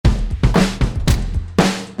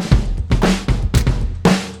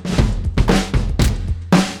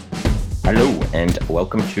Hello, and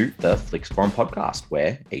welcome to the Flix Forum podcast,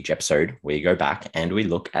 where each episode we go back and we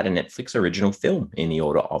look at a Netflix original film in the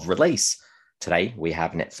order of release. Today, we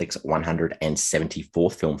have Netflix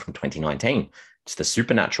 174th film from 2019. It's the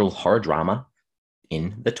supernatural horror drama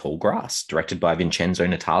In the Tall Grass, directed by Vincenzo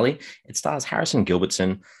Natali. It stars Harrison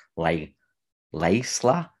Gilbertson,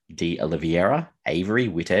 Laisla de Oliveira, Avery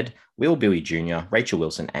Whitted, Will Bowie Jr., Rachel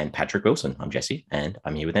Wilson, and Patrick Wilson. I'm Jesse, and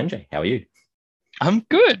I'm here with MJ. How are you? I'm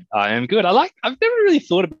good. I am good. I've never really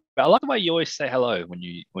thought about. I like the way you always say hello when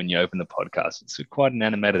you open the podcast. It's quite an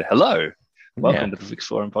animated hello. Welcome to the Flix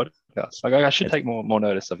Forum podcast. I should take more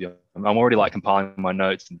notice of you. I'm already compiling my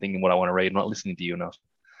notes and thinking what I want to read. I'm not listening to you enough.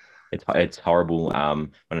 It's horrible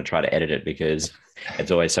when I try to edit it because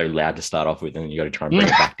it's always so loud to start off with, and you got to try and bring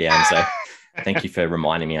it back down. So thank you for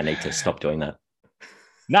reminding me. I need to stop doing that.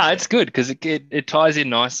 No, it's good because it ties in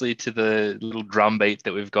nicely to the little drum beat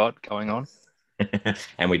that we've got going on.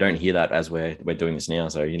 And we don't hear that as we're doing this now.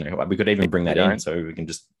 So, we could even bring that in so we can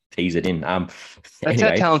just tease it in. That's anyway.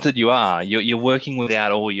 How talented you are. You're working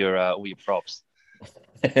without all your props.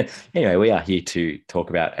 Anyway, we are here to talk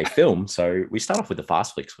about a film. So we start off with the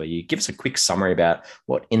Fast Flicks, where you give us a quick summary about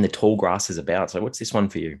what In the Tall Grass is about. So what's this one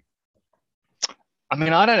for you? I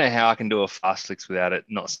mean, I don't know how I can do a Fast Flicks without it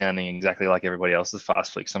not sounding exactly like everybody else's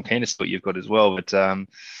Fast Flicks. I'm keen to see what you've got as well. But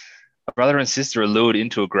a brother and sister are lured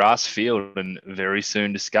into a grass field and very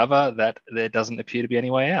soon discover that there doesn't appear to be any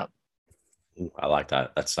way out. I like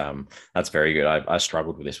that. That's very good. I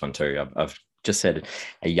struggled with this one too. I've just said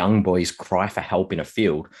a young boy's cry for help in a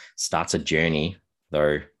field starts a journey,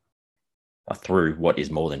 though, through what is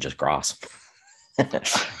more than just grass.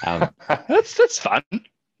 That's fun.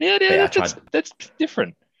 Yeah, that's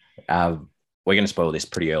different. We're going to spoil this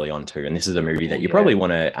pretty early on too, and this is a movie that you probably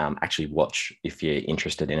want to actually watch if you're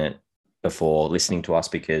interested in it before listening to us,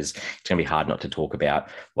 because it's going to be hard not to talk about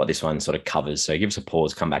what this one sort of covers. So give us a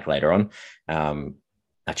pause, come back later on.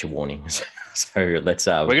 That's your warning. So let's.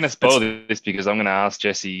 We're going to spoil this because I'm going to ask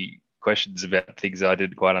Jesse questions about things I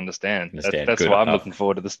didn't quite understand. That's why I'm looking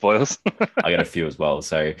forward to the spoils. I got a few as well.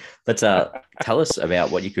 So let's tell us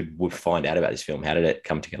about what you would find out about this film. How did it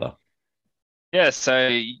come together? Yeah, so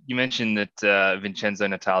you mentioned that Vincenzo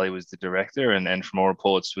Natali was the director, and from all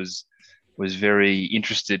reports was very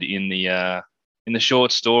interested in the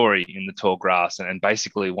short story In the Tall Grass, and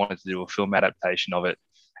basically wanted to do a film adaptation of it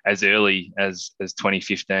as early as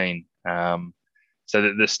 2015.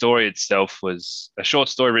 So the story itself was a short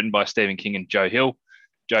story written by Stephen King and Joe Hill.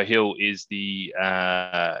 Joe Hill is the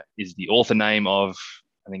author name of,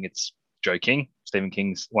 I think it's Joe King,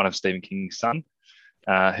 one of Stephen King's son,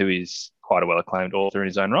 who is quite a well-acclaimed author in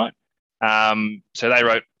his own right. So they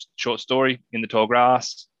wrote a short story In the Tall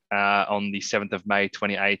Grass on the 7th of May,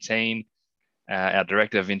 2018. Our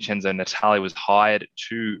director, Vincenzo Natali, was hired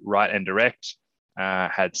to write and direct,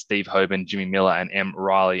 had Steve Hoban, Jimmy Miller, and M.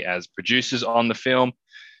 Riley as producers on the film.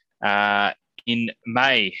 In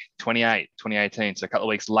May 28, 2018, so a couple of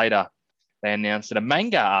weeks later, they announced that a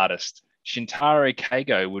manga artist, Shintaro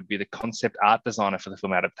Keigo, would be the concept art designer for the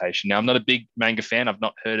film adaptation. Now, I'm not a big manga fan. I've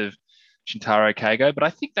not heard of Shintaro Keigo, but I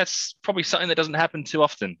think that's probably something that doesn't happen too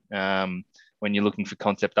often when you're looking for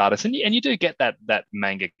concept artists, and you do get that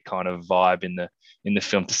manga kind of vibe in the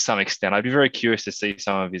film to some extent. I'd be very curious to see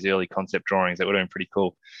some of his early concept drawings. That would have been pretty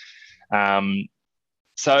cool.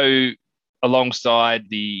 So alongside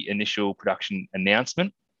the initial production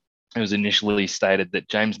announcement, it was initially stated that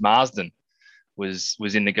James Marsden was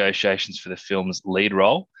in negotiations for the film's lead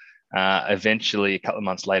role. Eventually, a couple of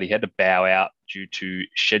months later, he had to bow out due to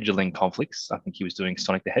scheduling conflicts. I think he was doing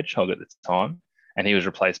Sonic the Hedgehog at the time, and he was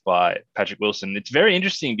replaced by Patrick Wilson. It's very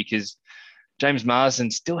interesting because James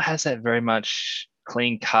Marsden still has that very much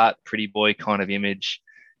clean-cut, pretty boy kind of image.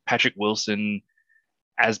 Patrick Wilson,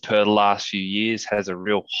 as per the last few years, has a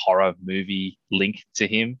real horror movie link to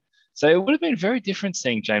him. So it would have been very different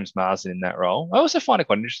seeing James Marsden in that role. I also find it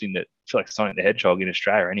quite interesting that I feel like Sonic the Hedgehog in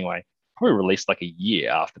Australia anyway probably released like a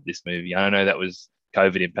year after this movie. I don't know, that was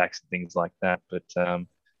COVID impacts and things like that, but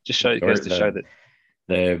just goes to show that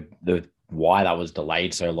the why that was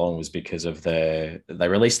delayed so long was because of they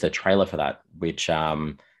released the trailer for that, which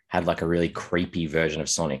had like a really creepy version of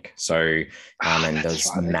Sonic. So and there was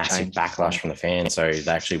massive backlash from the fans. So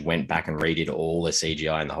they actually went back and redid all the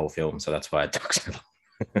CGI in the whole film. So that's why it took so long.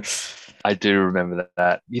 I do remember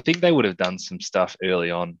that. You think they would have done some stuff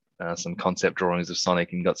early on, some concept drawings of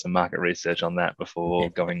Sonic, and got some market research on that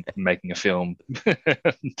before making a film.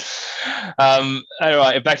 All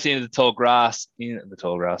right, back to In the Tall Grass.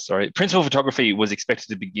 Principal photography was expected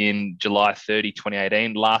to begin July 30,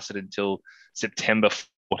 2018, lasted until September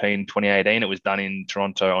 2018. It was done in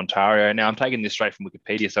Toronto, Ontario. Now, I'm taking this straight from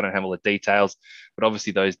Wikipedia, so I don't have all the details, but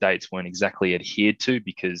obviously those dates weren't exactly adhered to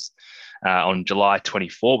because on July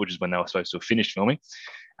 24, which is when they were supposed to have finished filming,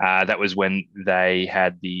 that was when they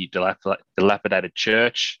had the dilapidated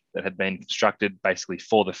church that had been constructed basically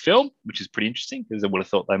for the film, which is pretty interesting because I would have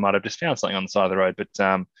thought they might have just found something on the side of the road.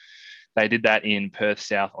 But they did that in Perth,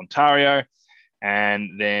 South Ontario.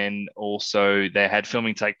 And then also they had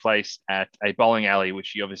filming take place at a bowling alley,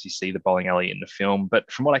 which you obviously see the bowling alley in the film.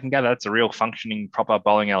 But from what I can gather, that's a real functioning, proper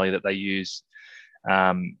bowling alley that they use,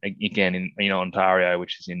 again, in Ontario,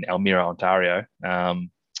 which is in Elmira, Ontario.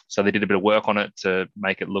 So they did a bit of work on it to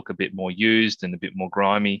make it look a bit more used and a bit more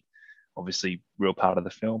grimy. Obviously, real part of the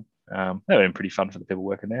film. That would have been pretty fun for the people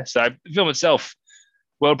working there. So the film itself,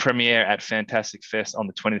 world premiere at Fantastic Fest on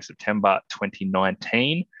the 20th of September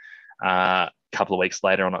 2019. Couple of weeks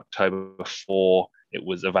later, on October 4, it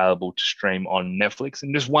was available to stream on Netflix.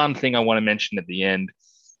 And just one thing I want to mention at the end.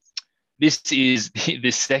 This is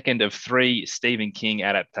the second of 3 Stephen King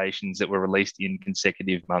adaptations that were released in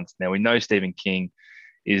consecutive months. Now, we know Stephen King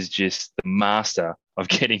is just the master of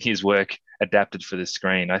getting his work adapted for the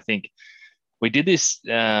screen. I think we did this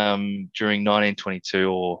during 1922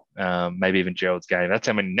 or maybe even Gerald's Game. That's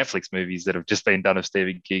how many Netflix movies that have just been done of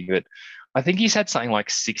Stephen King. But I think he's had something like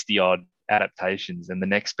 60 odd adaptations, and the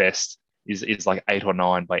next best is like 8 or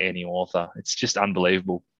 9 by any author. It's just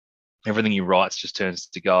unbelievable. Everything he writes just turns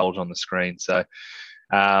to gold on the screen. So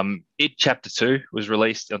It Chapter 2 was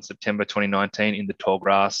released on September 2019 in the Tall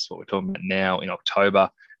Grass, what we're talking about now, in October,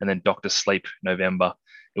 and then Doctor Sleep, November.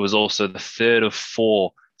 It was also the third of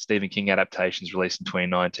 4 Stephen King adaptations released in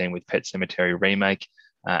 2019 with Pet Sematary Remake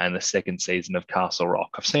and the second season of Castle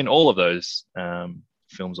Rock. I've seen all of those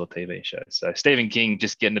films or TV shows. So Stephen King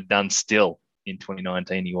just getting it done still in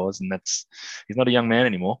 2019 he was, and he's not a young man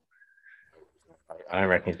anymore. I don't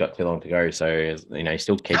reckon he's got too long to go. So, he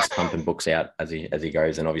still keeps pumping books out as he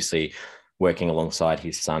goes, and obviously working alongside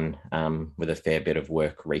his son with a fair bit of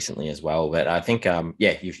work recently as well. But I think,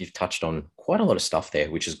 you've touched on quite a lot of stuff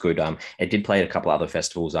there, which is good. It did play at a couple other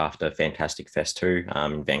festivals after Fantastic Fest 2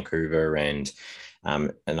 in Vancouver, and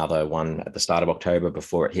another one at the start of October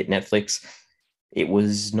before it hit Netflix. It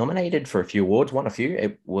was nominated for a few awards, won a few.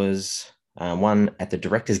 It was won at the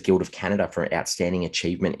Directors Guild of Canada for Outstanding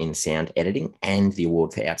Achievement in Sound Editing and the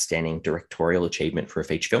award for Outstanding Directorial Achievement for a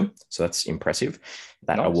feature film. So that's impressive.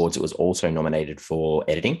 That Nice. awards, it was also nominated for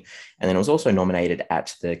editing. And then it was also nominated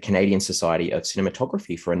at the Canadian Society of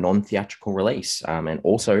Cinematography for a non-theatrical release. And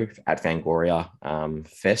also at Fangoria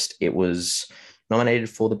Fest, it was nominated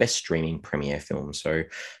for the best streaming premiere film. So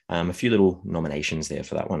a few little nominations there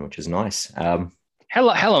for that one, which is nice.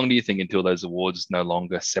 How long do you think until those awards no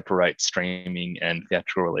longer separate streaming and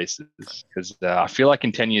theatrical releases? Because I feel like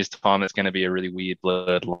in 10 years' time, it's going to be a really weird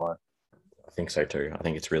blurred line. I think so too. I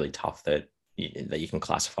think it's really tough that you can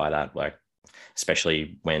classify that, like,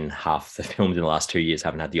 especially when half the films in the last 2 years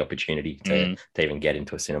haven't had the opportunity to even get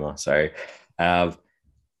into a cinema. So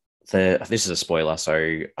this is a spoiler, so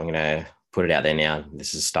I'm going to put it out there now.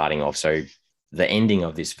 This is starting off. So the ending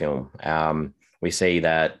of this film, we see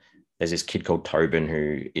that there's this kid called Tobin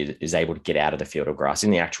who is able to get out of the field of grass. In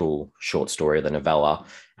the actual short story of the novella,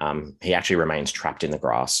 he actually remains trapped in the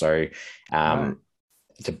grass. So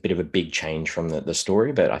it's a bit of a big change from the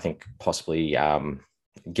story, but I think possibly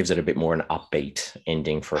gives it a bit more an upbeat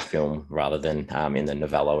ending for a film rather than in the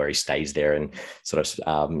novella where he stays there and sort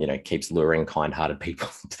of, keeps luring kind-hearted people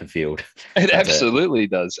to the field. It absolutely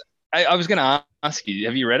does. I was going to ask you,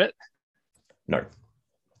 have you read it? No.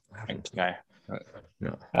 Okay.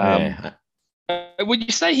 No. Would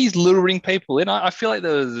you say he's luring people in? I feel like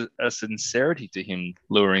there was a sincerity to him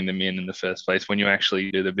luring them in the first place when you actually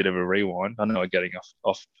did a bit of a rewind. I know I'm getting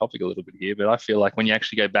off topic a little bit here, but I feel like when you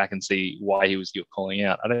actually go back and see why he was calling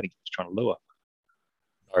out, I don't think he was trying to lure.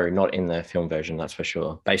 Or not in the film version, that's for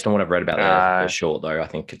sure. Based on what I've read about the short, though, I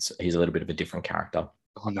think he's a little bit of a different character.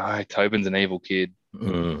 Oh no, Tobin's an evil kid.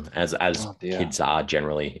 As kids are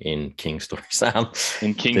generally in King stories.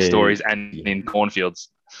 In King stories and in cornfields.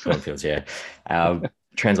 Cornfields, yeah.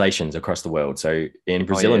 Translations across the world. So in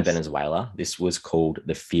Brazil and Venezuela, this was called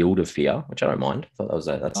The Field of Fear, which I don't mind. I thought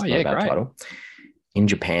that's not a bad title. In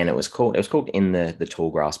Japan, it was called In the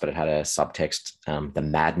Tall Grass, but it had a subtext, The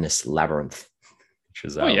Madness Labyrinth, which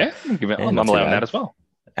was I'm allowing that as well.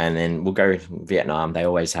 And then we'll go Vietnam. They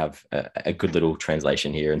always have a good little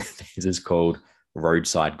translation here, and this is called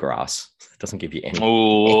Roadside Grass. It doesn't give you any.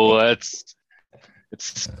 Oh, it's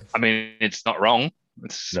not wrong.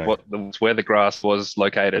 It's where the grass was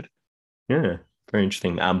located. Yeah, very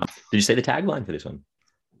interesting. Did you see the tagline for this one?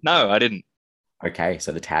 No, I didn't. Okay,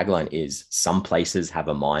 so the tagline is "Some places have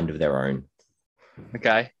a mind of their own."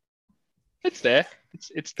 Okay, it's there.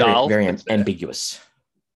 It's Very, dull. very It's there. ambiguous.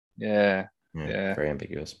 Yeah, Yeah, yeah. very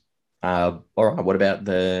ambiguous. All right. What about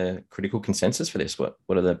the critical consensus for this? What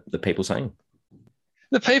are the people saying?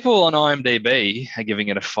 The people on IMDb are giving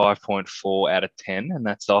it a 5.4 out of 10, and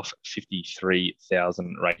that's off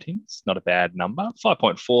 53,000 ratings. Not a bad number.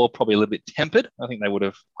 5.4, probably a little bit tempered. I think they would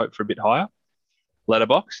have hoped for a bit higher.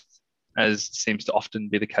 Letterboxd, as seems to often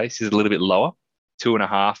be the case, is a little bit lower.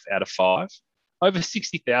 2.5 out of 5. Over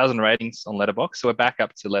 60,000 ratings on Letterboxd. So we're back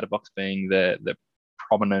up to Letterboxd being the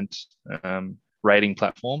prominent rating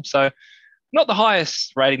platform. So not the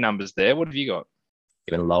highest rating numbers there. What have you got?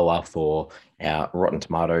 Even lower for our Rotten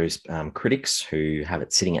Tomatoes critics, who have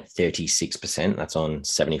it sitting at 36%. That's on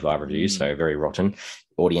 75 reviews, so very rotten.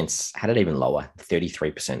 Audience had it even lower,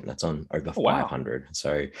 33%. That's on over 500. Wow.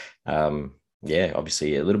 So, yeah,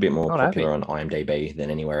 obviously a little bit more popular on IMDb than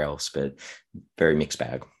anywhere else, but very mixed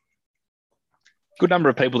bag. Good number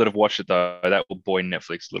of people that have watched it, though. That will buoy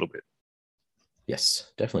Netflix a little bit.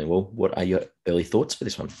 Yes, definitely. Well, what are your early thoughts for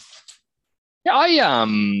this one? Yeah,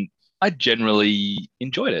 I generally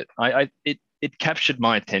enjoyed it. It captured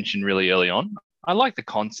my attention really early on. I like the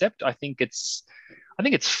concept. I think it's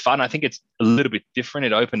fun. I think it's a little bit different.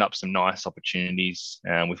 It opened up some nice opportunities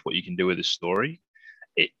with what you can do with the story.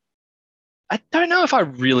 I don't know if I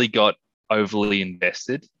really got overly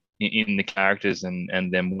invested in the characters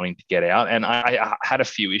and them wanting to get out. And I had a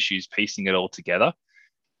few issues piecing it all together.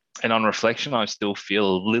 And on reflection, I still feel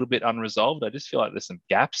a little bit unresolved. I just feel like there's some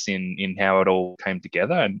gaps in how it all came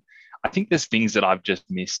together. And I think there's things that I've just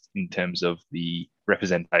missed in terms of the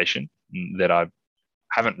representation that I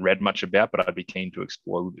haven't read much about, but I'd be keen to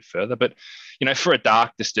explore a little bit further. But, for a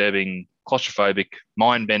dark, disturbing, claustrophobic,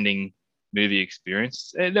 mind-bending movie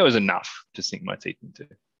experience, there was enough to sink my teeth into.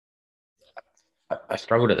 I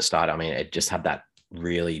struggled at the start. I mean, it just had that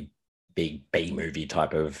really big B movie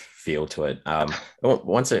type of feel to it.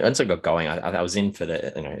 Once it got going, I was in for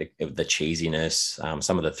the the cheesiness,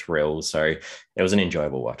 some of the thrills. So it was an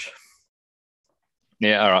enjoyable watch.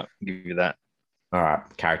 Yeah, all right, I'll give you that. All right,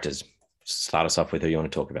 characters. Start us off with who you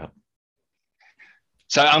want to talk about.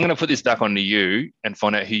 So I'm going to put this back onto you and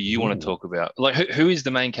find out who you want to talk about. Like, who is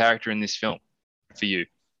the main character in this film for you?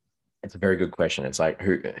 It's a very good question. It's like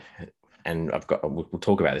who, and we'll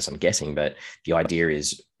talk about this, I'm guessing, but the idea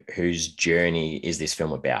is whose journey is this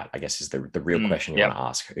film about? I guess is the real question you want to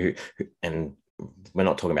ask. And we're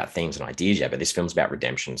not talking about themes and ideas yet, but this film's about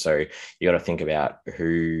redemption. So you got to think about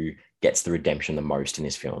who gets the redemption the most in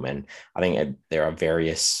this film. And I think there are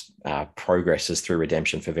various progresses through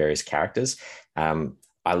redemption for various characters.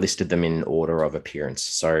 I listed them in order of appearance.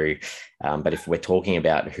 So, but if we're talking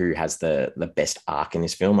about who has the best arc in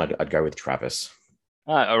this film, I'd go with Travis.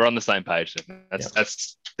 We're on the same page.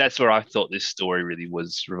 That's where I thought this story really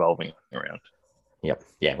was revolving around. Yep.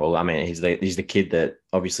 Yeah. Well, I mean, he's the kid that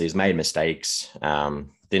obviously has made mistakes.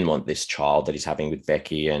 Didn't want this child that he's having with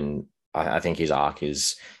Becky, and I think his arc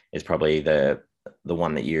is probably the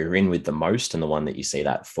one that you're in with the most, and the one that you see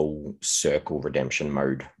that full circle redemption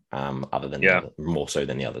mode. Other than more so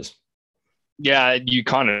than the others. Yeah, you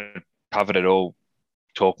kind of covered it all,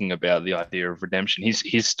 talking about the idea of redemption.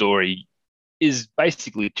 His story is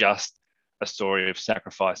basically just a story of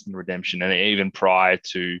sacrifice and redemption, and even prior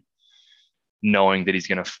to knowing that he's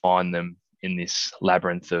going to find them in this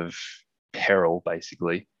labyrinth of peril,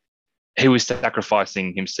 basically, he was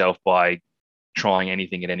sacrificing himself by trying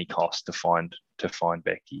anything at any cost to find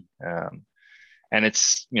Becky. And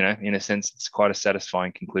it's, in a sense, it's quite a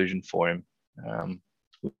satisfying conclusion for him,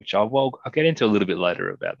 which I'll get into a little bit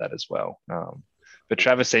later about that as well. But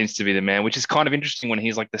Travis seems to be the man, which is kind of interesting when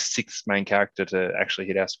he's like the sixth main character to actually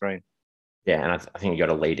hit our screen. Yeah, and I think you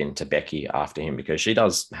got to lead into Becky after him, because she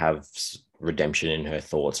does have redemption in her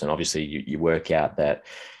thoughts. And obviously you work out that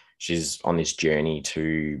she's on this journey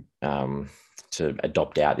to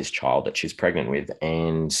adopt out this child that she's pregnant with.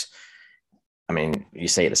 And I mean, you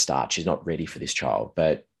see at the start, she's not ready for this child,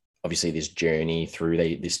 but obviously this journey through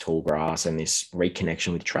this tall grass and this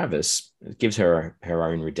reconnection with Travis gives her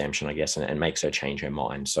own redemption, I guess, and makes her change her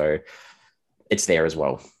mind. So it's there as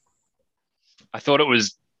well. I thought it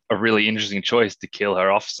was a really interesting choice to kill her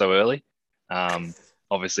off so early.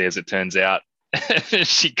 Obviously, as it turns out,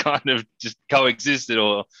 she kind of just coexisted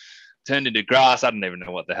or turned into grass. I don't even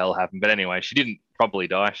know what the hell happened. But anyway, she didn't properly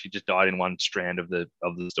die. She just died in one strand of the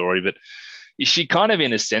story. But she kind of,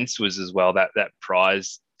 in a sense, was as well that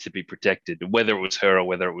prize to be protected, whether it was her or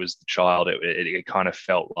whether it was the child. It kind of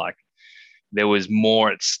felt like there was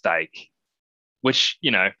more at stake, which,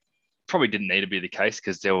 probably didn't need to be the case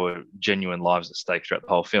because there were genuine lives at stake throughout the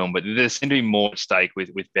whole film. But there seemed to be more at stake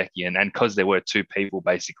with Becky, and because there were two people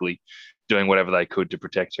basically doing whatever they could to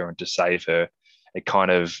protect her and to save her, it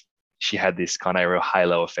kind of, she had this kind of real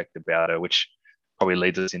halo effect about her, which probably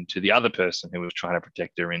leads us into the other person who was trying to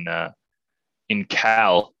protect her in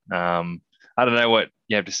Cal. I don't know what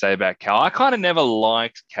you have to say about Cal. I kind of never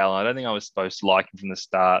liked Cal. I don't think I was supposed to like him from the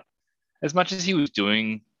start. As much as he was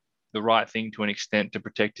doing the right thing to an extent to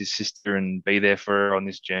protect his sister and be there for her on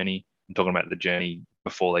this journey. I'm talking about the journey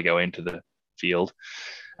before they go into the field.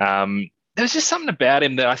 There's just something about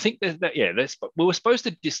him that I think we were supposed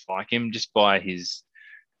to dislike him just by his,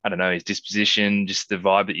 I don't know, his disposition, just the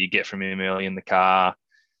vibe that you get from him early in the car.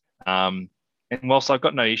 And whilst I've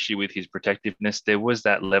got no issue with his protectiveness, there was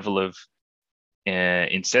that level of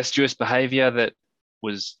incestuous behavior that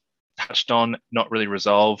was touched on, not really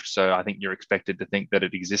resolved. So I think you're expected to think that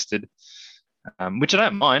it existed, which I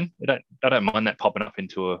don't mind. I don't mind that popping up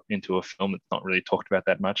into a film that's not really talked about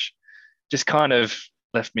that much. Just kind of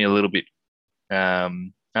left me a little bit. I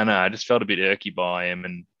don't know. I just felt a bit irky by him,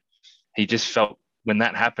 and he just felt, when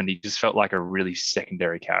that happened, he just felt like a really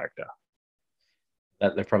secondary character.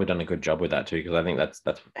 They've probably done a good job with that too, because I think that's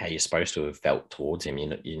how you're supposed to have felt towards him.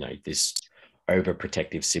 You know, this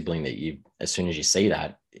overprotective sibling that you, as soon as you see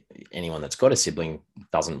that, anyone that's got a sibling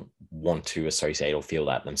doesn't want to associate or feel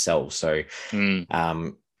that themselves. So,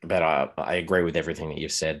 but I agree with everything that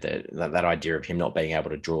you've said, that idea of him not being able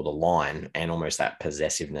to draw the line and almost that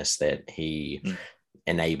possessiveness that he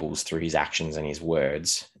enables through his actions and his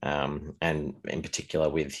words, and in particular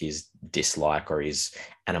with his dislike or his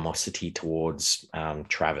animosity towards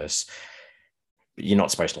Travis. You're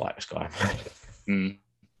not supposed to like this guy.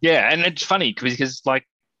 Yeah, and it's funny because like,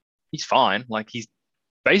 he's fine. Like, he's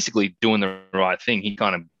basically doing the right thing. He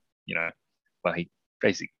kind of, he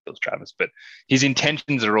basically kills Travis, but his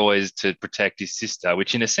intentions are always to protect his sister,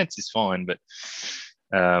 which in a sense is fine. But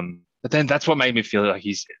then that's what made me feel like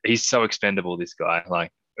he's so expendable, this guy.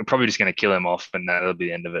 Like, we're probably just going to kill him off and that'll be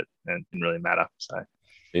the end of it. And it didn't really matter. So,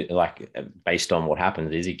 like, based on what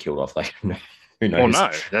happened, is he killed off? Like, who knows? Well, no,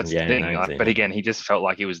 that's the thing. But again, he just felt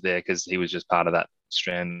like he was there because he was just part of that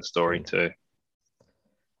strand of the story too.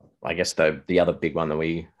 I guess the other big one that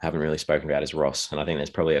we haven't really spoken about is Ross, and I think there's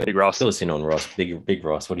probably a big Ross. Fill us in on Ross. Big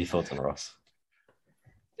Ross. What are your thoughts on Ross?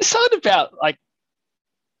 It's something about, like,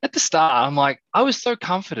 at the start, I'm like, I was so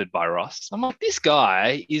comforted by Ross. I'm like, this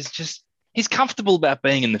guy is just, he's comfortable about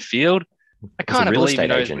being in the field. I kind of believe he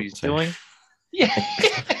knows what he's doing. Yeah,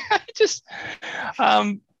 just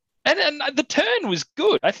and the turn was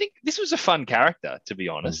good. I think this was a fun character, to be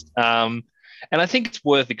honest. And I think it's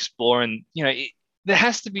worth exploring. There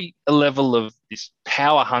has to be a level of this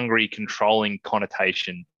power-hungry, controlling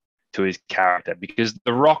connotation to his character, because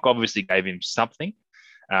The Rock obviously gave him something,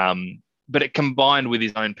 but it combined with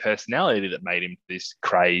his own personality that made him this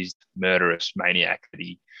crazed, murderous maniac that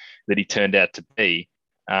he turned out to be.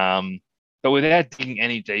 But without digging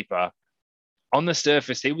any deeper, on the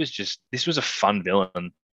surface, this was a fun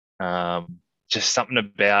villain. Just something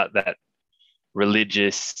about that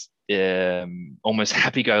religious, almost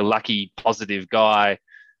happy-go-lucky, positive guy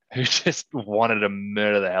who just wanted to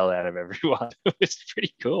murder the hell out of everyone. It was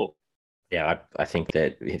pretty cool. Yeah, I think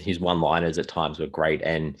that his one-liners at times were great,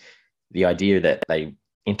 and the idea that they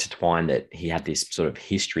intertwined that he had this sort of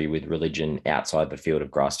history with religion outside the field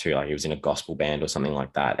of grass too, like he was in a gospel band or something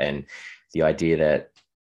like that, and the idea that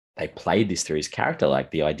they played this through his character,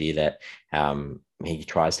 like the idea that he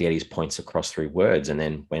tries to get his points across through words, and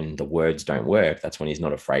then when the words don't work, that's when he's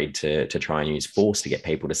not afraid to try and use force to get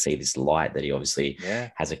people to see this light that he obviously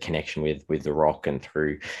has a connection with The Rock, and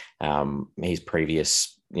through his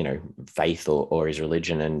previous faith or his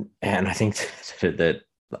religion. And I think that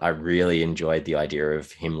I really enjoyed the idea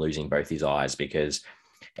of him losing both his eyes, because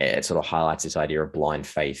it sort of highlights this idea of blind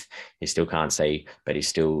faith. He still can't see, but he's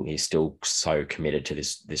still so committed to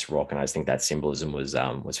this rock. And I just think that symbolism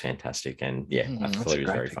was fantastic. And I thought it was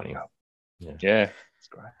very funny. Yeah, it's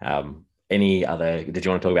great. Any other? Did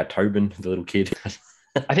you want to talk about Tobin, the little kid?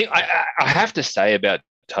 I think I have to say about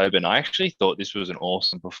Tobin, I actually thought this was an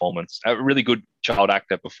awesome performance, a really good child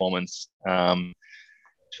actor performance.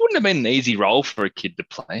 It wouldn't have been an easy role for a kid to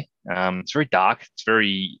play. It's very dark. It's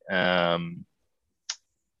very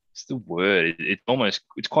what's the word?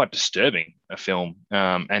 It's quite disturbing, a film.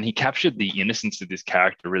 And he captured the innocence of this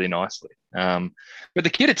character really nicely. But the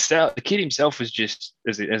kid himself was just,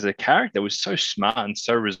 as a character, was so smart and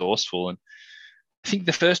so resourceful. And I think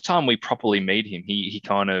the first time we properly meet him, he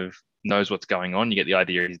kind of knows what's going on. You get the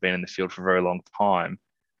idea he's been in the field for a very long time.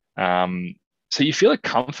 So you feel a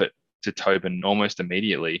comfort to Tobin almost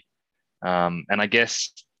immediately. And I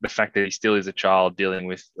guess the fact that he still is a child dealing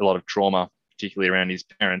with a lot of trauma, particularly around his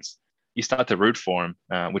parents, you start to root for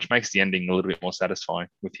him, which makes the ending a little bit more satisfying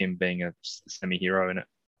with him being a semi-hero in it.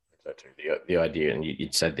 So the idea, and you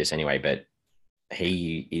said this anyway, but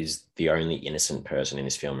he is the only innocent person in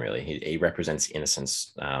this film, really. He represents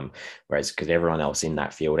innocence, whereas because everyone else in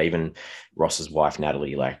that field, even Ross's wife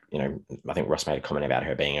Natalie, like, you know, I think Ross made a comment about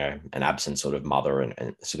her being an absent sort of mother,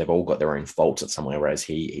 and so they've all got their own faults at somewhere, whereas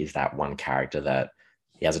he is that one character that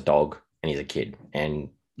he has a dog and he's a kid, and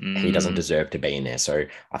he doesn't deserve to be in there. So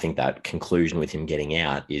I think that conclusion with him getting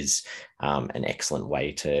out is an excellent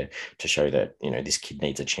way to show that, you know, this kid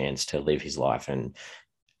needs a chance to live his life and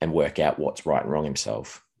work out what's right and wrong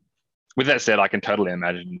himself. With that said, I can totally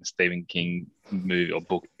imagine Stephen King movie or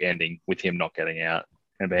book ending with him not getting out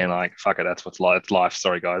and being like, fuck it, that's what's life. It's life.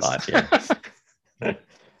 Sorry, guys. Life, yeah.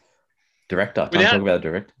 Director. Time to talk about the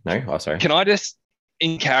director. No? Oh, sorry. Can I just,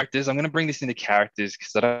 in characters, I'm going to bring this into characters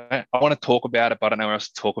because I want to talk about it, but I don't know where else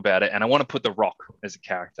to talk about it. And I want to put The Rock as a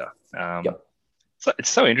character. Yep. So it's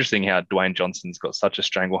so interesting how Dwayne Johnson's got such a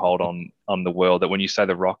stranglehold on the world that when you say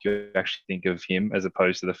The Rock, you actually think of him as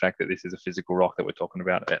opposed to the fact that this is a physical rock that we're talking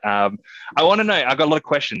about. I want to know, I've got a lot of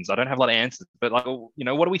questions. I don't have a lot of answers, but like, you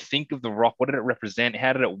know, what do we think of The Rock? What did it represent?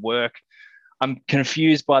 How did it work? I'm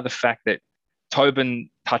confused by the fact that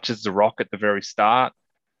Tobin touches The Rock at the very start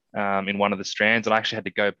in one of the strands. And I actually had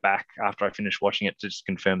to go back after I finished watching it to just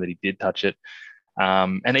confirm that he did touch it.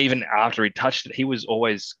 And even after he touched it, he was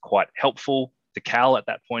always quite helpful to Cal at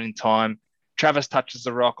that point in time. Travis touches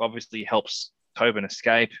The Rock, obviously helps Tobin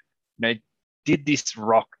escape. You know, did this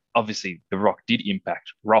Rock, obviously The Rock did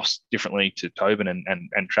impact Ross differently to Tobin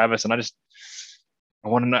and Travis. And I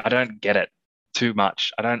want to know, I don't get it too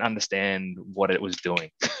much. I don't understand what it was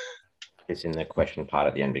doing. It's in the question part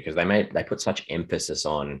at the end because they put such emphasis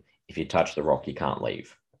on if you touch The Rock, you can't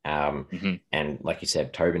leave. And like you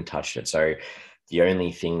said, Tobin touched it. So the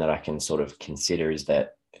only thing that I can sort of consider is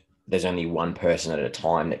that there's only one person at a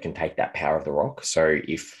time that can take that power of The Rock. So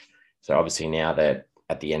obviously now that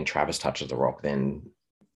at the end Travis touches The Rock, then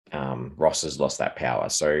Ross has lost that power.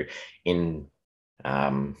 So in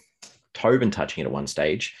Tobin touching it at one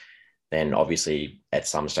stage, then obviously at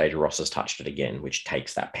some stage Ross has touched it again, which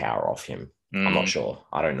takes that power off him. I'm not sure.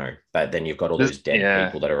 I don't know. But then you've got all those dead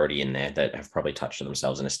people that are already in there that have probably touched it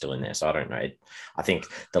themselves and are still in there. So I don't know. I think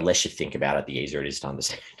the less you think about it, the easier it is to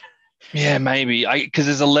understand. Yeah, maybe. Because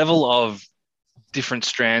there's a level of different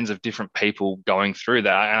strands of different people going through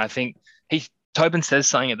that. And I think Tobin says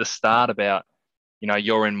something at the start about, you know,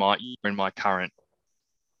 you're in my current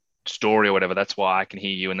story or whatever. That's why I can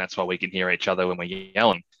hear you, and that's why we can hear each other when we're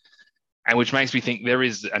yelling. And which makes me think there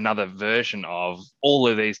is another version of all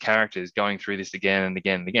of these characters going through this again and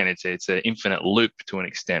again and again. It's an infinite loop to an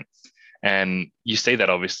extent. And you see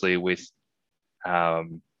that obviously with,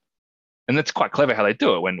 and that's quite clever how they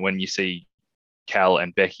do it when you see Cal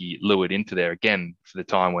and Becky lured into there again for the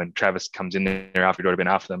time when Travis comes in there after he'd already been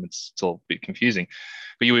after them. It's all a bit confusing.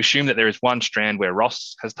 But you assume that there is one strand where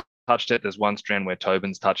Ross has touched it. There's one strand where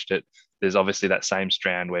Tobin's touched it. There's obviously that same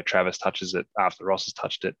strand where Travis touches it after Ross has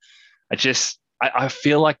touched it. I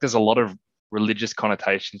feel like there's a lot of religious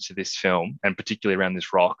connotations to this film, and particularly around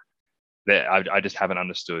this rock, that I just haven't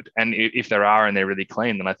understood. And if there are and they're really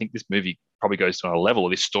clean, then I think this movie probably goes to another level, or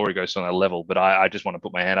this story goes to another level. But I just want to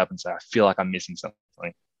put my hand up and say, I feel like I'm missing something.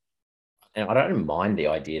 And I don't mind the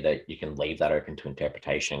idea that you can leave that open to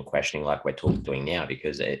interpretation and questioning like we're doing now,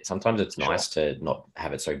 because sometimes it's nice to not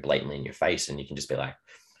have it so blatantly in your face, and you can just be like,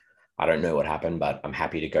 I don't know what happened, but I'm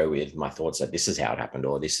happy to go with my thoughts that this is how it happened,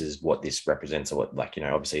 or this is what this represents, or what, like, you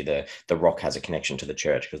know, obviously the rock has a connection to the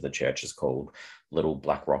church because the church is called Little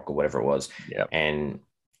Black Rock or whatever it was. Yeah. And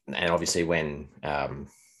obviously when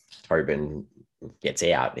Tobin gets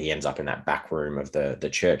out, he ends up in that back room of the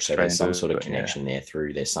church. So there's some sort of connection there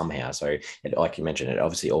through there somehow. So like you mentioned, it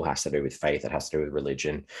obviously all has to do with faith. It has to do with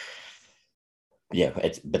religion. Yeah.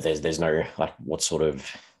 But there's no, like, what sort of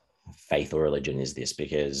faith or religion is this?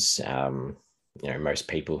 Because you know, most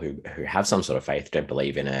people who have some sort of faith don't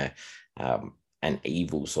believe in an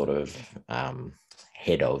evil sort of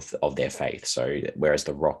head of their faith. So whereas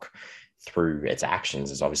the rock, through its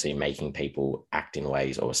actions, is obviously making people act in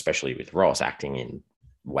ways, or especially with Ross, acting in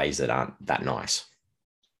ways that aren't that nice.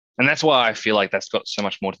 And that's why I feel like that's got so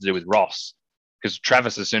much more to do with Ross, because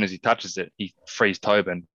Travis, as soon as he touches it, he frees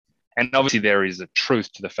Tobin. And obviously there is a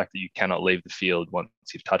truth to the fact that you cannot leave the field once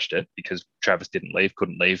you've touched it, because Travis couldn't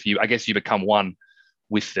leave. I guess you become one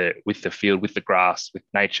with the field, with the grass, with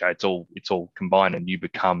nature. It's all combined, and you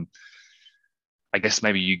become, I guess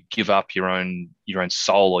maybe you give up your own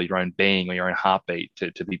soul or your own being or your own heartbeat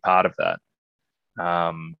to be part of that.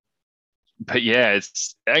 but yeah,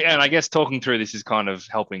 and I guess talking through this is kind of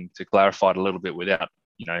helping to clarify it a little bit without,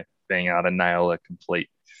 being able to nail a complete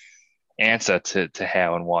answer to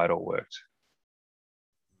how and why it all worked.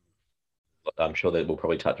 I'm sure that we'll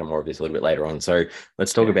probably touch on more of this a little bit later on. So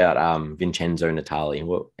let's talk Yeah. about Vincenzo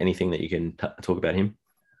Natali. Anything that you can talk about him?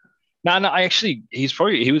 No,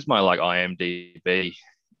 he was my like IMDb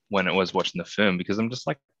when it was watching the film, because I'm just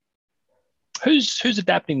like, who's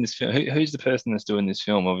adapting this film? Who's the person that's doing this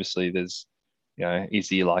film? Obviously, there's, is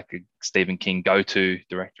he like a Stephen King go-to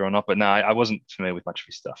director or not? But no, I wasn't familiar with much of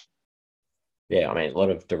his stuff. Yeah, I mean, a lot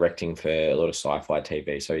of directing for a lot of sci-fi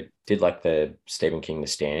TV. So he did like the Stephen King The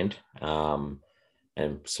Stand, and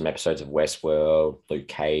some episodes of Westworld, Luke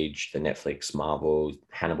Cage, the Netflix Marvel,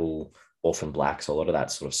 Hannibal, Orphan Black. So a lot of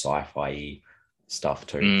that sort of sci-fi stuff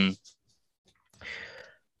too. Mm.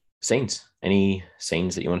 Scenes. Any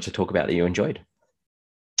scenes that you wanted to talk about that you enjoyed?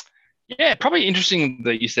 Yeah, probably interesting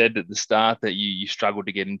that you said at the start that you struggled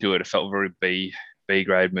to get into it. It felt very B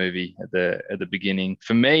grade movie at the beginning.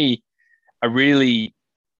 For me, I really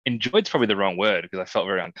enjoyed, it's probably the wrong word, because I felt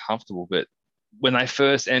very uncomfortable. But when I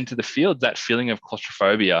first entered the field, that feeling of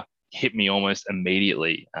claustrophobia hit me almost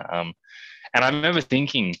immediately. And I remember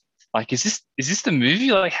thinking, like, is this the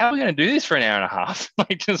movie? Like, how are we going to do this for an hour and a half?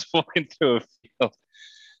 Like, just walking through a field.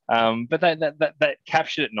 But that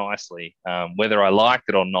captured it nicely. Whether I liked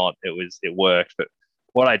it or not, it worked. But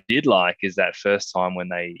what I did like is that first time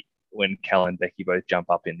when Cal and Becky both jump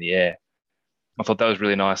up in the air. I thought that was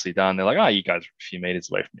really nicely done. They're like, oh, you guys are a few meters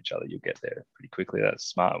away from each other. You'll get there pretty quickly. That's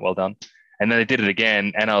smart. Well done. And then they did it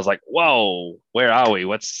again, and I was like, whoa, where are we?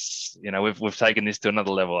 We've taken this to another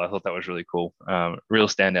level. I thought that was really cool. Real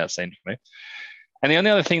standout scene for me. And the only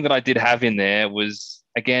other thing that I did have in there was,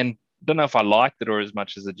 again, don't know if I liked it or as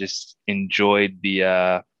much as I just enjoyed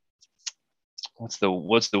the what's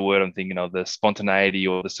the word I'm thinking of, the spontaneity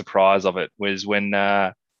or the surprise of it, was when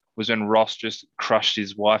Ross just crushed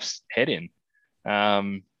his wife's head in.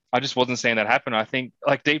 I just wasn't seeing that happen. I think,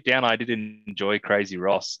 like, deep down, I did enjoy Crazy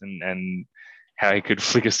Ross and how he could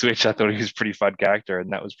flick a switch. I thought he was a pretty fun character,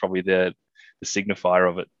 and that was probably the signifier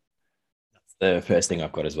of it. The first thing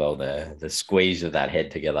I've got as well, the squeeze of that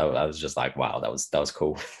head together. I was just like, wow, that was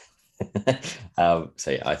cool.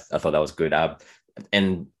 So yeah, I thought that was good.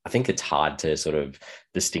 And I think it's hard to sort of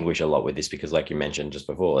distinguish a lot with this, because, like you mentioned just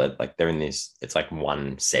before, like they're in this, it's like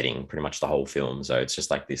one setting pretty much the whole film. So it's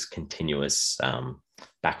just like this continuous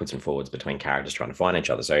backwards and forwards between characters trying to find each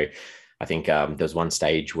other. So I think there's one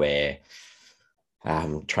stage where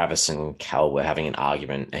Travis and Cal were having an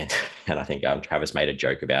argument, and I think Travis made a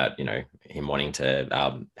joke about, him wanting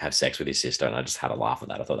to have sex with his sister, and I just had a laugh at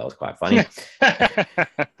that. I thought that was quite funny.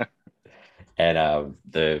 And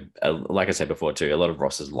like I said before too, a lot of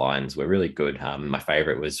Ross's lines were really good. My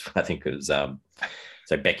favorite was, I think it was, so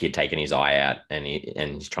Becky had taken his eye out, and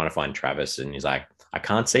he's trying to find Travis, and he's like, "I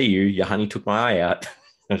can't see you. Your honey took my eye out."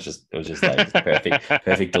 It was just like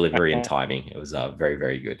perfect delivery and timing. It was very,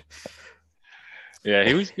 very good. Yeah,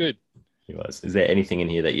 he was good. He was. Is there anything in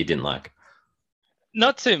here that you didn't like?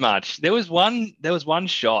 Not too much. There was one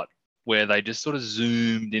shot where they just sort of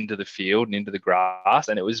zoomed into the field and into the grass,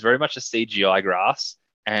 and it was very much a CGI grass.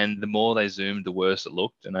 And the more they zoomed, the worse it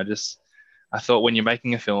looked. And I thought, when you're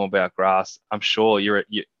making a film about grass, I'm sure you're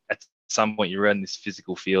at some point you're in this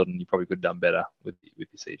physical field, and you probably could have done better with your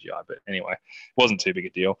CGI. But anyway, it wasn't too big a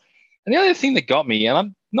deal. And the other thing that got me, and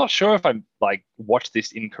I'm not sure if I like watched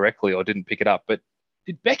this incorrectly or didn't pick it up, but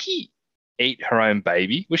did Becky eat her own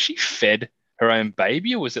baby? Was she fed her own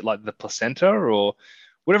baby, or was it like the placenta or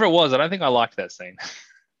whatever it was? I don't think I liked that scene.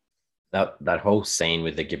 That whole scene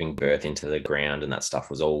with the giving birth into the ground and that stuff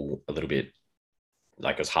was all a little bit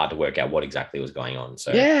like, it was hard to work out what exactly was going on.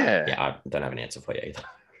 So yeah, I don't have an answer for you either.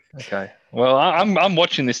 Okay. Well, I'm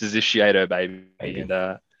watching this as if she ate her baby,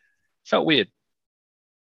 and felt weird.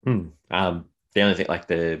 The only thing, like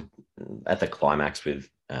at the climax with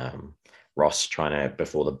Ross trying to,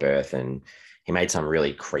 before the birth, and he made some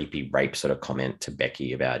really creepy rape sort of comment to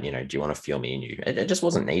Becky about, do you want to feel me in you? It just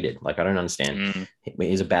wasn't needed. Like, I don't understand.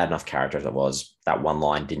 He's a bad enough character as it was. That one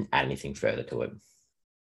line didn't add anything further to it.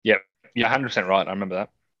 Yep. Yeah, 100% right. I remember that.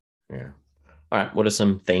 Yeah. All right. What are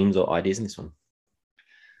some themes or ideas in this one?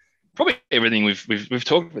 Probably everything. We've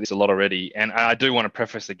talked about this a lot already, and I do want to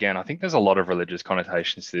preface again, I think there's a lot of religious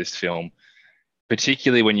connotations to this film,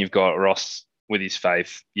 particularly when you've got Ross with his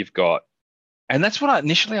faith. And that's what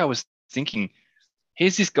I was thinking.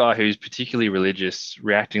 Here's this guy who's particularly religious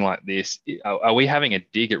reacting like this. Are we having a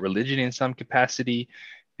dig at religion in some capacity?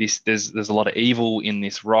 there's a lot of evil in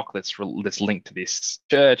this rock that's linked to this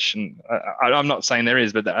church, and I'm not saying there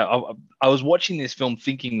is, but I was watching this film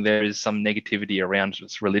thinking there is some negativity around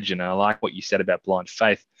this religion, and I like what you said about blind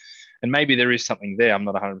faith, and maybe there is something there. I'm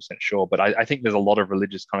not 100% sure, but I think there's a lot of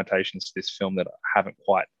religious connotations to this film that I haven't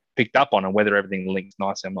quite picked up on, and whether everything links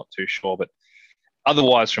nicely, I'm not too sure, but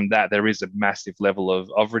otherwise from that, there is a massive level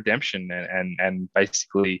of redemption and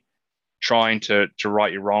basically trying to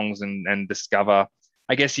right your wrongs and discover.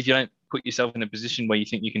 I guess if you don't put yourself in a position where you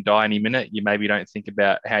think you can die any minute, you maybe don't think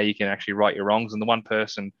about how you can actually right your wrongs. And the one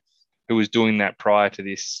person who was doing that prior to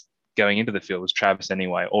this going into the field was Travis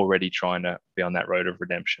anyway, already trying to be on that road of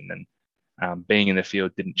redemption. And being in the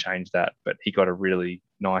field didn't change that, but he got a really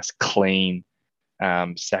nice, clean,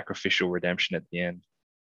 sacrificial redemption at the end.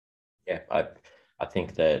 Yeah, I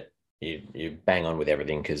think that you bang on with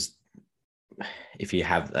everything, because if you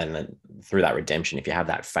have, and through that redemption, if you have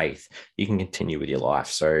that faith, you can continue with your life.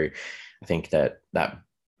 So I think that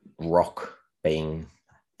rock being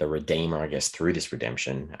the redeemer, I guess, through this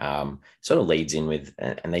redemption, sort of leads in with,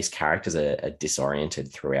 and these characters are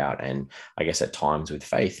disoriented throughout. And I guess at times with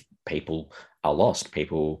faith, people are lost.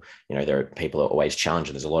 People, there are people are always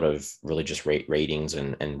challenged. There's a lot of religious readings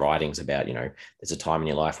and writings about, there's a time in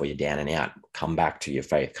your life where you're down and out. Come back to your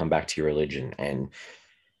faith, come back to your religion. And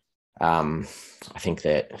I think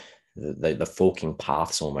that the forking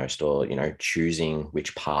paths almost, or, choosing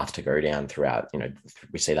which path to go down throughout,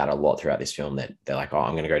 we see that a lot throughout this film, that they're like, oh,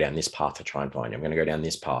 I'm going to go down this path to try and find you. I'm going to go down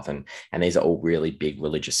this path. And these are all really big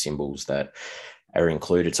religious symbols that are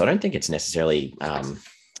included. So I don't think it's necessarily,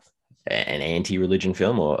 an anti-religion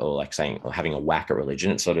film or like saying, or having a whack at religion.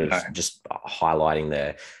 It's sort of just highlighting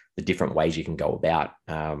the different ways you can go about,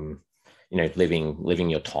 living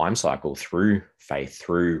your time cycle through faith,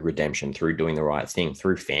 through redemption, through doing the right thing,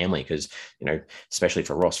 through family. Because, especially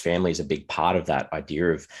for Ross, family is a big part of that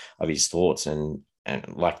idea of his thoughts. And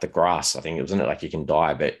like the grass, I think it wasn't it like you can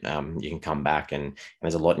die, but you can come back. And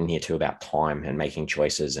there's a lot in here too about time and making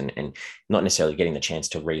choices and not necessarily getting the chance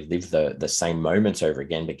to relive the same moments over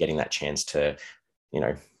again, but getting that chance to,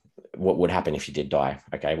 what would happen if you did die?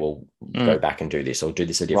 Okay, well, go back and do this, or do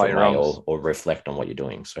this a different way, or reflect on what you're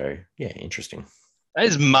doing. So yeah, interesting. That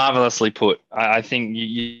is marvelously put. I think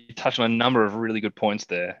you touched on a number of really good points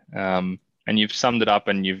there. And you've summed it up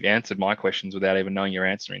and you've answered my questions without even knowing you're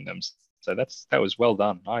answering them. So that was well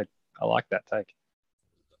done. I like that take.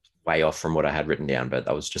 Way off from what I had written down, but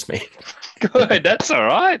that was just me. Good. That's all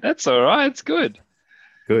right. It's good.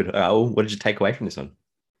 Good. What did you take away from this one?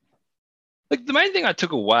 Like the main thing I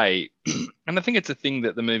took away, and I think it's a thing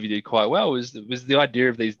that the movie did quite well, was the idea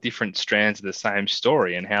of these different strands of the same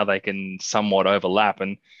story and how they can somewhat overlap.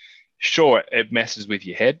 And sure, it messes with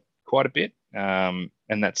your head quite a bit, and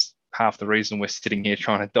that's half the reason we're sitting here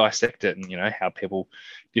trying to dissect it, and how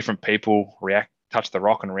different people touch the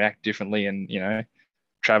rock and react differently. And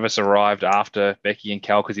Travis arrived after Becky and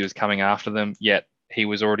Cal because he was coming after them, yet he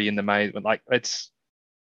was already in the maze. Like it's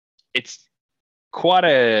quite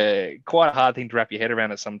a hard thing to wrap your head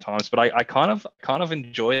around it sometimes, but I kind of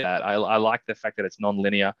enjoy that. I like the fact that it's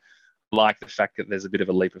non-linear. I like the fact that there's a bit of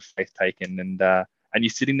a leap of faith taken, and you're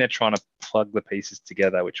sitting there trying to plug the pieces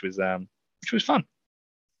together, which was fun.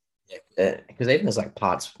 Yeah, because even there's like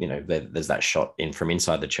parts, there's that shot from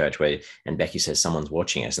inside the church and Becky says someone's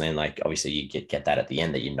watching us, and then like obviously you get that at the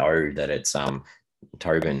end, that that it's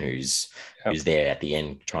Tobin who's there at the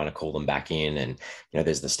end trying to call them back in. And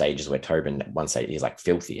there's the stages where Tobin one stage he's like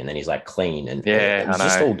filthy and then he's like clean, and it's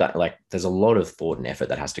just all done. Like there's a lot of thought and effort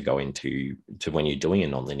that has to go into when you're doing a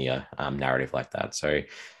non-linear narrative like that. So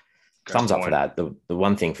thumbs up for that. The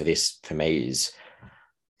one thing for this for me is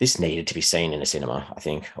this needed to be seen in a cinema, I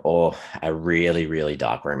think, or a really, really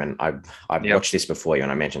dark room. And I've watched this before you,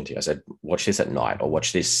 and I mentioned to you, I said, watch this at night or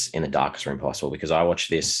watch this in the darkest room possible, because I watched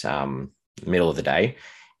this middle of the day,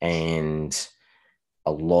 and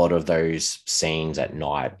a lot of those scenes at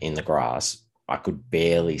night in the grass, I could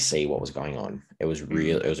barely see what was going on. It was a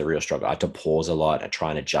real struggle. I had to pause a lot and try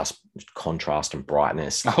and adjust contrast and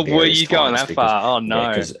brightness. Oh, were you going that far? Oh no.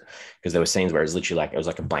 Because there were scenes where it was literally it was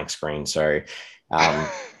like a blank screen. So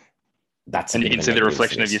that's and you can see the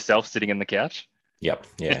reflection of yourself sitting in the couch. Yep.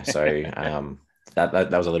 Yeah. So that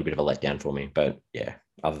was a little bit of a letdown for me, but yeah,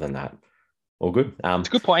 other than that, all good. It's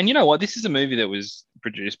a good point. And you know what? This is a movie that was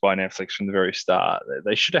produced by Netflix from the very start.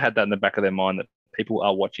 They should have had that in the back of their mind, that people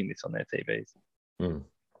are watching this on their TVs.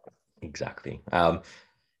 Exactly.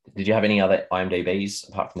 Did you have any other IMDb's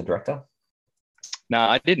apart from the director? No,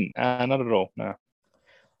 I didn't. Not at all. No.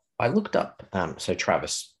 I looked up. So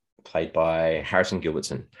Travis, played by Harrison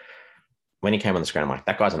Gilbertson. When he came on the screen, I'm like,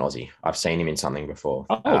 that guy's an Aussie. I've seen him in something before.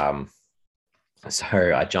 Oh. So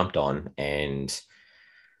I jumped on and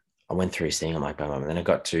I went through seeing, I'm like, oh, and then I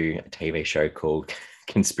got to a TV show called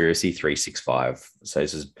Conspiracy 365. So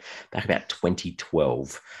this was back about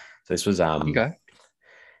 2012. So this was Okay.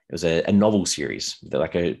 it was a novel series. They're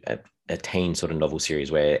like a teen sort of novel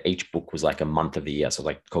series where each book was like a month of the year. So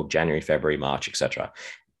like called January, February, March, etc.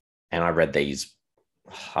 And I read these,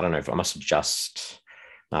 I don't know if I must have just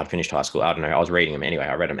I'd finished high school. I don't know. I was reading them anyway.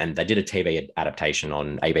 I read them, and they did a TV adaptation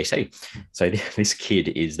on ABC. So this kid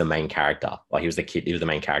is the main character. Like he was the kid. He was the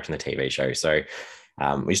main character in the TV show. So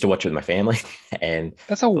we used to watch it with my family, and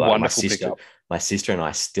That's a like wonderful pickup. my sister and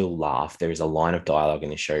I still laugh. There is a line of dialogue in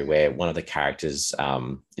this show where one of the characters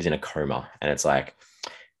is in a coma, and it's like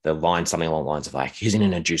the line something along the lines of like, he's in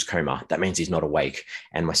an induced coma. That means he's not awake.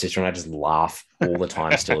 And my sister and I just laugh all the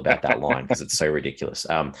time still about that line because it's so ridiculous.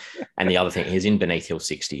 And the other thing, he's in Beneath Hill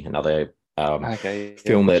 60, another Okay.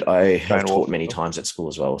 film that I have Don't taught walk. many times at school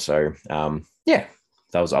as well. So yeah,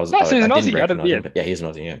 that was, No, so he's an I Aussie. didn't recognize Yeah, him, but yeah, he's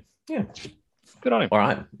an Aussie. Yeah. Yeah. good on him. All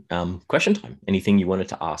right. Question time. Anything you wanted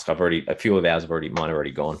to ask? A few of ours mine have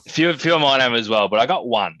already gone. Few of mine have as well, but I got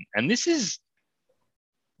one, and this is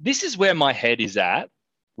where my head is at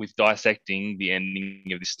with dissecting the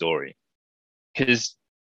ending of this story. Because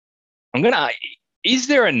is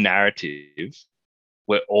there a narrative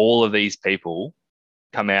where all of these people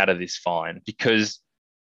come out of this fine? Because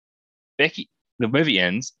the movie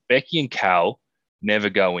ends, Becky and Cal never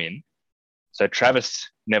go in. So Travis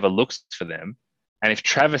never looks for them. And if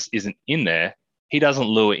Travis isn't in there, he doesn't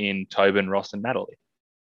lure in Tobin, Ross, and Natalie.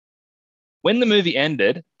 When the movie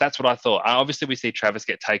ended, that's what I thought. Obviously, we see Travis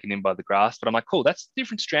get taken in by the grass, but I'm like, cool, that's a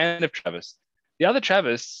different strand of Travis. The other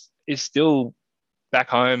Travis is still back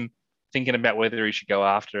home thinking about whether he should go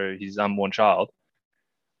after his unborn child.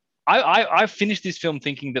 I finished this film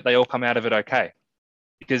thinking that they all come out of it okay.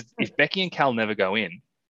 Because if Becky and Cal never go in,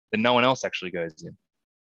 then no one else actually goes in.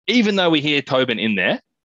 Even though we hear Tobin in there,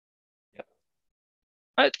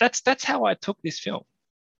 that's how I took this film.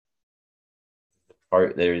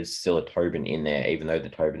 There is still a Tobin in there, even though the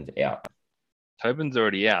Tobin's out. Tobin's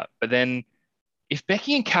already out. But then if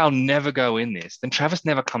Becky and Cal never go in this, then Travis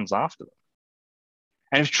never comes after them.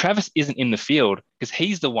 And if Travis isn't in the field, because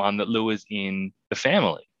he's the one that lures in the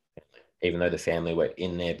family. Even though the family were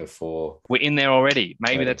in there before. We're in there already.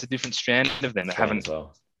 Maybe that's a different strand of them that haven't.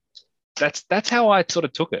 Well. That's how I sort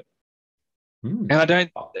of took it. And I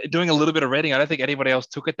doing a little bit of reading, I don't think anybody else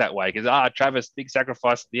took it that way. Because Travis, big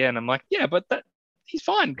sacrifice at the end. I'm like, yeah, but he's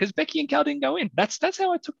fine because Becky and Cal didn't go in. That's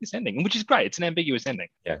how I took this ending, which is great. It's an ambiguous ending.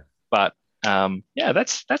 Yeah. But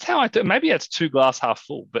that's how I took. Maybe it's 2 glass half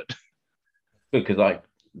full, but good because like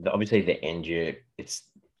obviously the end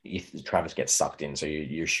if Travis gets sucked in, so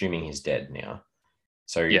you're assuming he's dead now.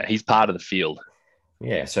 So yeah, he's part of the field.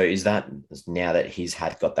 Yeah. So is that now that he's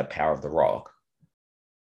got that power of the rock,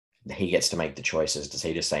 he gets to make the choices? Does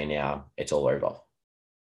he just say now it's all over,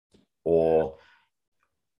 or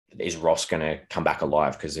is Ross going to come back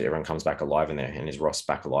alive because everyone comes back alive in there, and is Ross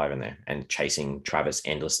back alive in there and chasing Travis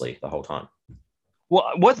endlessly the whole time?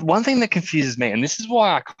 Well, one thing that confuses me, and this is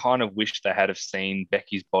why I kind of wish they had have seen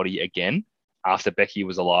Becky's body again after Becky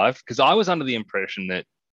was alive, because I was under the impression that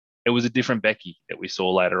it was a different Becky that we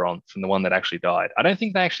saw later on from the one that actually died. I don't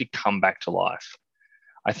think they actually come back to life.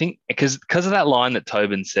 I think because of that line that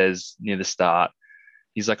Tobin says near the start,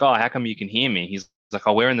 he's like, oh, how come you can hear me? He's like,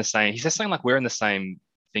 oh, we're in the same, he says something like, we're in the same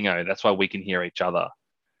thingo. That's why we can hear each other.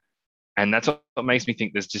 And that's what makes me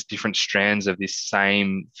think there's just different strands of this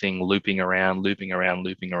same thing looping around. But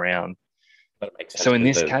it makes sense so in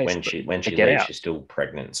this case, when she leaves, she's still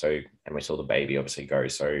pregnant. So, and we saw the baby obviously go.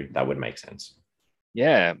 So that would make sense.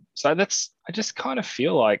 Yeah. So I just kind of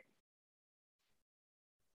feel like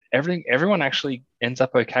everyone actually ends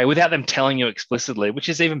up okay without them telling you explicitly, which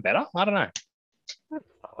is even better. I don't know. I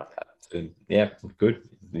like that. So, yeah, good.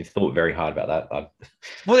 You thought very hard about that.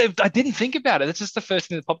 Well, I didn't think about it. That's just the first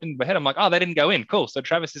thing that popped into my head. I'm like, oh, they didn't go in. Cool. So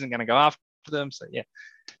Travis isn't going to go after them. So yeah,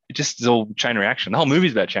 it just is all chain reaction. The whole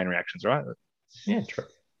movie's about chain reactions, right? Yeah, true.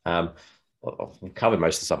 I've covered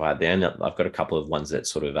most of the stuff I had there, and I've got a couple of ones that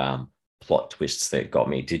sort of plot twists that got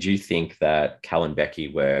me. Did you think that Cal and Becky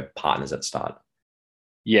were partners at the start?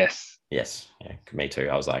 Yes. Yes. Yeah, me too.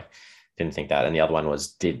 I was like, didn't think that. And the other one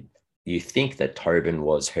was, did you think that Tobin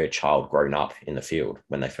was her child grown up in the field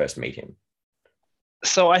when they first meet him?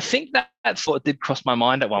 So I think that thought did cross my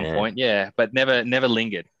mind at one point, yeah, but never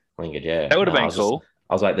lingered. Yeah. That would have been cool.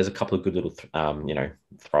 I was like, there's a couple of good little,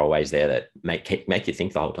 throwaways there that make you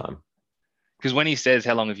think the whole time. Because when he says,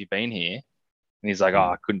 how long have you been here? And he's like, oh,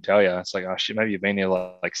 I couldn't tell you. It's like, oh, shit, maybe you've been here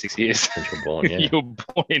like 6 years. Since you were born, yeah. You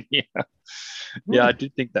were born in here. Yeah, I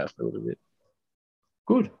did think that for a little bit.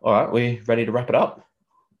 Good. All right, we're ready to wrap it up.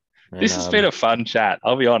 And, This has been a fun chat.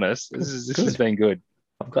 I'll be honest. This has been good.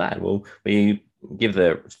 I'm glad. Well, we give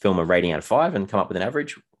the film a rating out of 5 and come up with an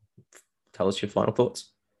average. Tell us your final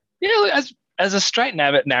thoughts. Yeah, as a straight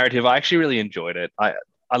narrative, I actually really enjoyed it. I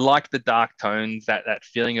like the dark tones, that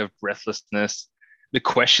feeling of breathlessness, the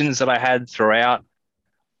questions that I had throughout.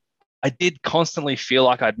 I did constantly feel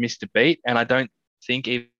like I'd missed a beat, and I don't think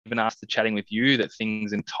even after chatting with you that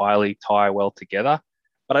things entirely tie well together.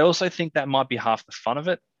 But I also think that might be half the fun of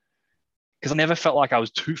it, because I never felt like I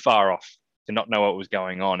was too far off to not know what was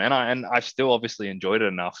going on, and I still obviously enjoyed it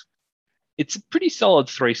enough. It's a pretty solid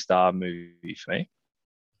 3-star movie for me.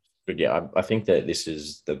 But yeah, I think that this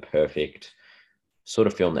is the perfect sort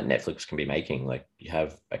of film that Netflix can be making. Like, you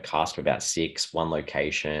have a cast of about 6, one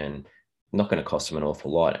location, not going to cost them an awful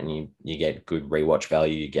lot, and you get good rewatch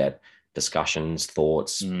value. You get discussions,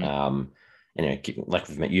 thoughts. Like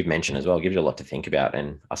you've mentioned as well, it gives you a lot to think about.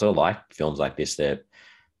 And I sort of like films like this that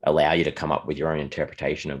allow you to come up with your own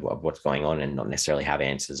interpretation of what's going on and not necessarily have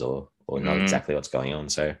answers or know exactly what's going on.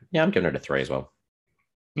 So yeah, I'm giving it a 3 as well.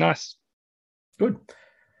 Nice. Good.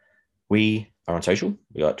 We are on social.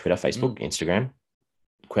 We got Twitter, Facebook, Instagram.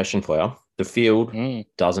 Question for you. The field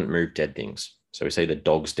doesn't move dead things. So we see the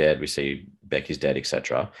dog's dead, we see Becky's dead,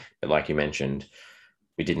 etc. But like you mentioned,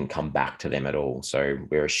 we didn't come back to them at all. So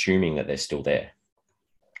we're assuming that they're still there.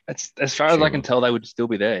 As far as I can tell, they would still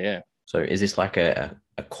be there, yeah. So is this like a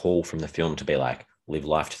call from the film to be like, live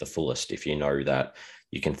life to the fullest? If you know that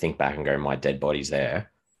you can think back and go, my dead body's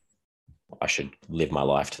there, I should live my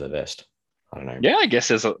life to the best. I don't know. Yeah, I guess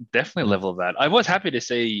there's definitely a level of that. I was happy to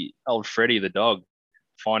see old Freddie the dog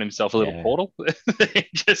find himself a little portal.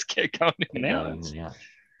 Just kept going in and out.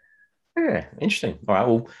 Yeah, interesting. All right,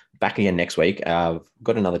 well, back again next week. We've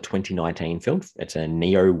got another 2019 film. It's a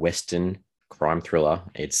neo-Western crime thriller.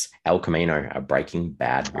 It's El Camino, a Breaking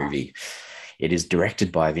Bad movie. It is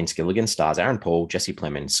directed by Vince Gilligan, stars Aaron Paul, Jesse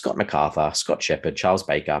Plemons, Scott MacArthur, Scott Shepard, Charles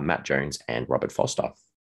Baker, Matt Jones, and Robert Foster.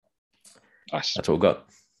 Nice. That's what we've got.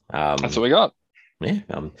 That's what we got. Yeah.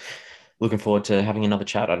 Looking forward to having another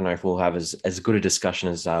chat. I don't know if we'll have as good a discussion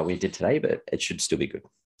as we did today, but it should still be good.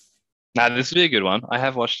 This will be a good one. I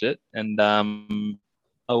have watched it, and I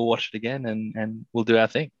will watch it again, and we'll do our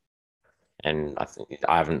thing. And I think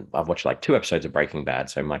I've watched like 2 episodes of Breaking Bad,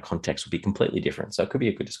 so my context will be completely different. So it could be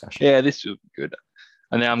a good discussion. Yeah, this will be good.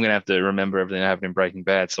 And now I'm going to have to remember everything that happened in Breaking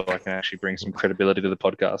Bad, so I can actually bring some credibility to the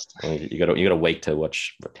podcast. Well, you got a week to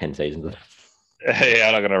watch 10 seasons of it. Yeah,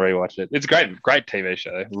 I'm not going to rewatch it. It's great TV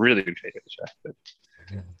show. Really good TV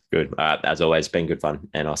show. Good. As always, been good fun,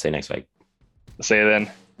 and I'll see you next week. See you then.